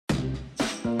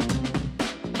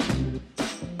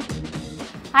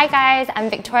Hi guys, I'm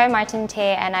Victoria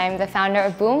Martin-Tay and I'm the founder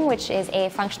of boOm, which is a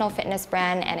functional fitness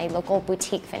brand and a local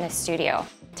boutique fitness studio.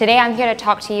 Today I'm here to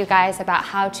talk to you guys about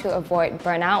how to avoid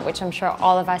burnout, which I'm sure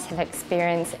all of us have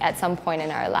experienced at some point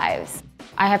in our lives.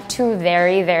 I have two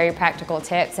very practical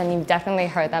tips and you've definitely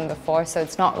heard them before, so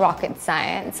it's not rocket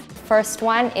science. First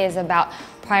one is about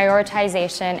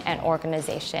prioritization and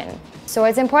organization. So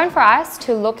it's important for us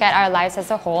to look at our lives as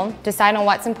a whole, decide on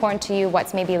what's important to you,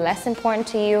 what's maybe less important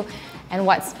to you, and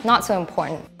what's not so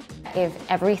important. If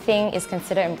everything is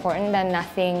considered important, then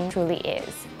nothing truly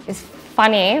is. It's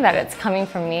funny that it's coming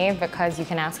from me because you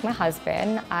can ask my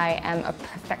husband. I am a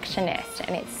perfectionist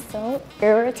and it's so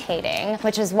irritating,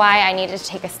 which is why I needed to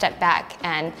take a step back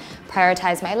and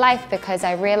prioritize my life, because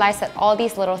I realized that all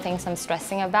these little things I'm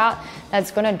stressing about,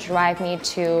 that's gonna drive me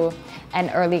to an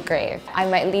early grave. I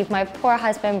might leave my poor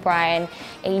husband Brian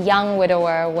a young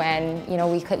widower when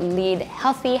we could lead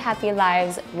healthy, happy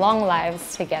lives, long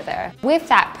lives together. With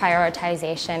that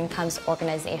prioritization comes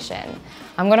organization.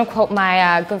 I'm gonna quote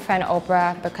my good friend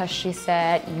Oprah because she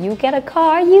said, "You get a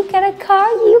car, you get a car,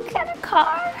 you get a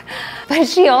car." But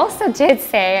she also did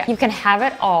say, you can have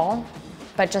it all,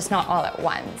 but just not all at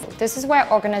once. This is where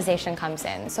organization comes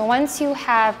in. So once you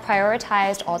have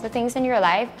prioritized all the things in your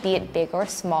life, be it big or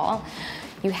small,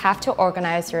 you have to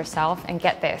organize yourself and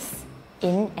get this,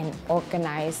 in an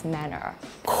organized manner.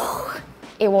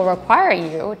 It will require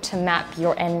you to map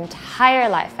your entire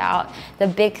life out, the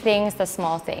big things, the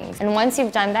small things. And once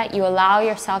you've done that, you allow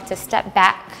yourself to step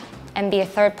back and be a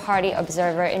third-party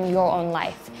observer in your own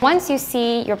life. Once you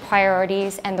see your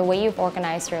priorities and the way you've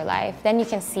organized your life, then you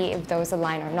can see if those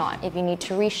align or not. If you need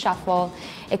to reshuffle,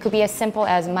 it could be as simple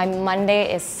as my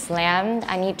Monday is slammed,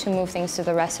 I need to move things to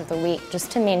the rest of the week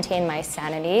just to maintain my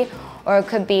sanity. Or it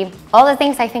could be all the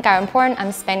things I think are important,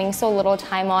 I'm spending so little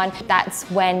time on. That's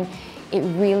when it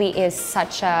really is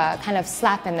such a kind of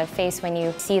slap in the face when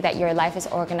you see that your life is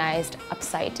organized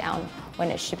upside down when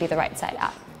it should be the right side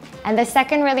up. And the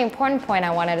second really important point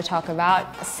I wanted to talk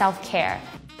about, self-care.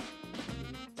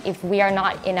 If we are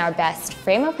not in our best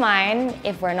frame of mind,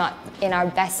 if we're not in our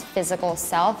best physical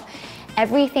self,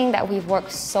 everything that we've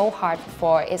worked so hard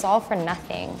for is all for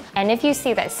nothing. And if you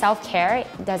see that self-care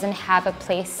doesn't have a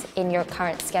place in your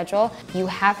current schedule, you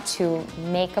have to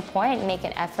make a point, make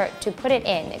an effort to put it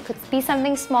in. It could be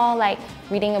something small like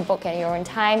reading a book at your own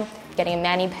time, getting a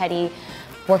mani-pedi,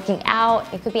 working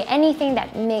out. It could be anything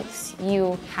that makes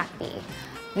you happy.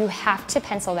 You have to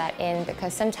pencil that in,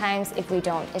 because sometimes if we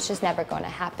don't, it's just never going to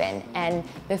happen. And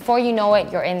before you know it,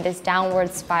 you're in this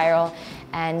downward spiral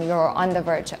and you're on the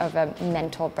verge of a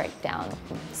mental breakdown.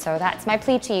 So that's my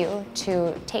plea to you,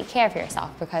 to take care of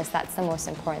yourself, because that's the most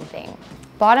important thing.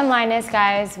 Bottom line is,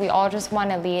 guys, we all just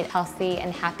want to lead healthy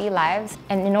and happy lives.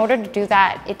 And in order to do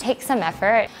that, it takes some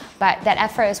effort, but that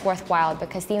effort is worthwhile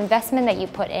because the investment that you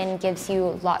put in gives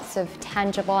you lots of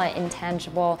tangible and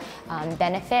intangible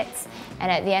benefits.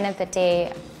 And at the end of the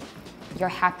day, you're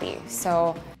happy.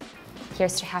 So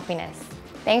here's to happiness.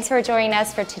 Thanks for joining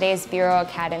us for today's BURO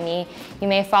Academy. You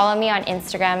may follow me on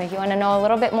Instagram if you want to know a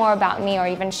little bit more about me or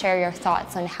even share your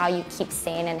thoughts on how you keep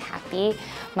sane and happy.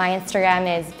 My Instagram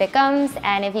is Vicums,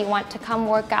 and if you want to come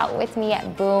work out with me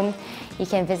at boOm, you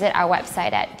can visit our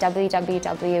website at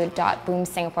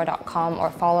www.boomsingapore.com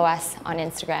or follow us on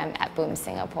Instagram at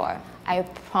boomsingapore. I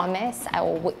promise I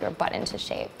will whip your butt into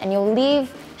shape and you'll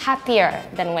leave happier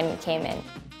than when you came in.